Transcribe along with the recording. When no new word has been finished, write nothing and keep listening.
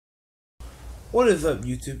What is up,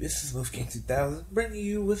 YouTube? This is King2000 bringing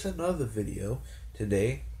you with another video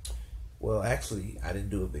today. Well, actually, I didn't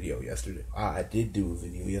do a video yesterday. I did do a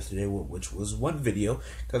video yesterday, which was one video,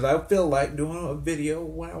 because I feel like doing a video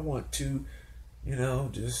when I want to,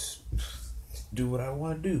 just do what I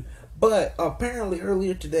want to do. But apparently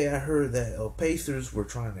earlier today, I heard that Pacers were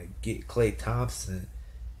trying to get Klay Thompson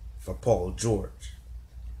for Paul George.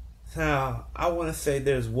 Now, I want to say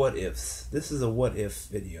there's what ifs. This is a what if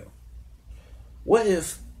video. What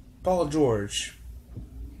if Paul George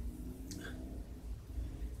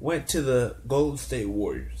went to the Golden State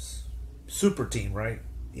Warriors? Super team, right?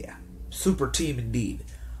 Yeah, super team indeed.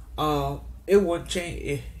 It would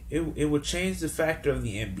change. It would change the factor of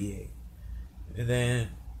the NBA, and then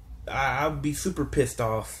I'd be super pissed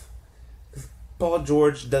off. Paul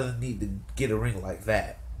George doesn't need to get a ring like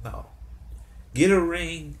that. No, get a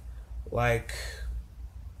ring like,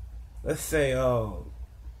 let's say,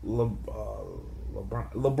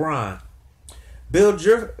 LeBron. Build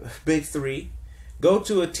your big three. Go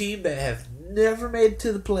to a team that has never made it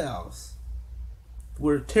to the playoffs.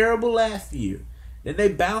 Were terrible last year. Then they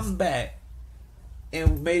bounced back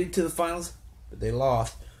and made it to the finals, but they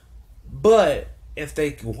lost. But if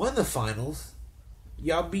they won the finals,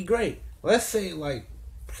 y'all be great. Let's say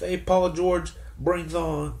Paul George brings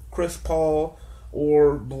on Chris Paul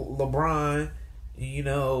or LeBron,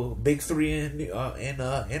 big three in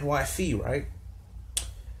NYC, right?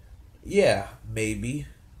 Yeah, maybe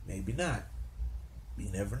not. You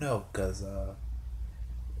never know, because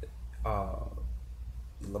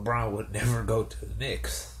LeBron would never go to the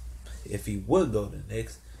Knicks. If he would go to the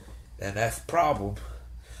Knicks, then that's a problem.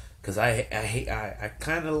 Because I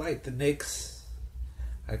kind of like the Knicks.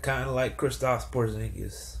 I kind of like Kristaps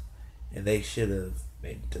Porzingis, and they should have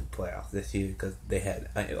made it to the playoffs this year because they had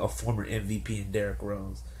a former MVP in Derrick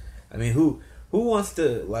Rose. I mean, who wants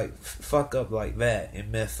to fuck up like that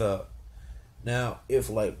and mess up? Now,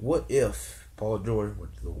 what if Paul George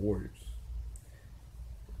went to the Warriors?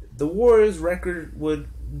 The Warriors' record would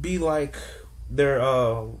be like their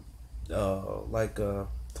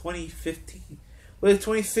 2015,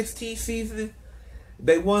 2016 season.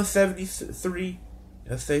 They won 73.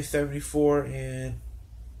 Let's say 74 and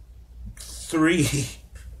 3.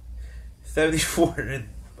 74 and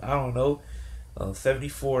I don't know.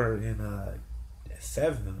 74 and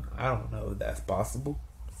 7. I don't know if that's possible.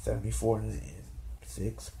 74 and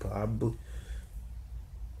 6 probably.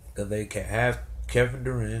 Because they can have Kevin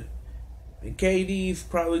Durant. And KD's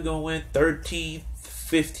probably going to win 13,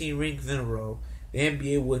 15 rings in a row. The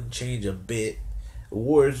NBA wouldn't change a bit. The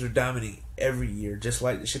Warriors are dominating every year, just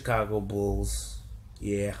like the Chicago Bulls.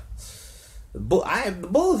 Yeah. The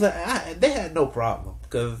Bulls, they had no problem.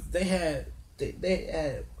 Because they had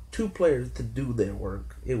two players to do their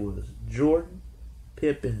work. It was Jordan,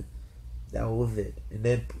 Pippen. That was it. And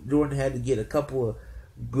then Jordan had to get a couple of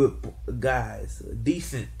good guys,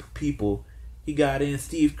 decent people. He got in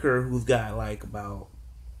Steve Kerr, who's got about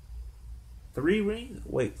 3 rings?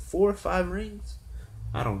 Wait, 4 or 5 rings?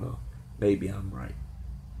 I don't know. Maybe I'm right.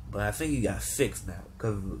 But I think he got 6 now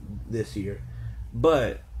because of this year.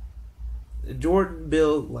 But Jordan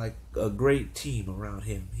built a great team around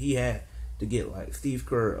him. He had to get Steve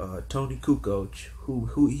Kerr, Tony Kukoc,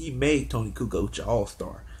 who he made Tony Kukoc an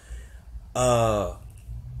all-star.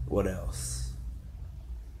 What else?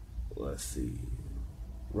 Let's see.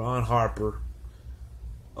 Ron Harper.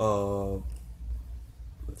 Let's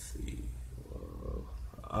see.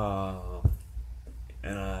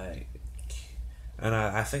 And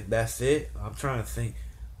I think that's it. I'm trying to think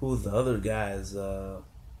who's the other guys.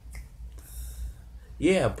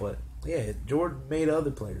 Jordan made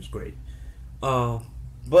other players great. But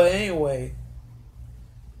anyway,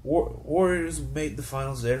 Warriors made the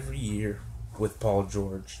finals every year with Paul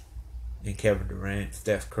George and Kevin Durant,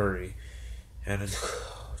 Steph Curry, and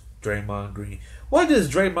Draymond Green. What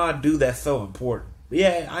does Draymond do that's so important?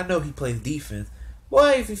 Yeah, I know he plays defense.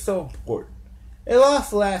 Why is he so important? They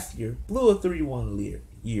lost last year, blew a 3-1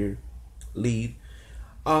 lead.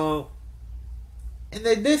 And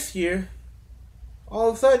then this year, all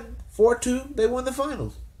of a sudden, 4-2, they won the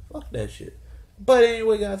finals. Fuck that shit. But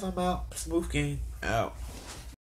anyway, guys, I'm out. Smooth King, out.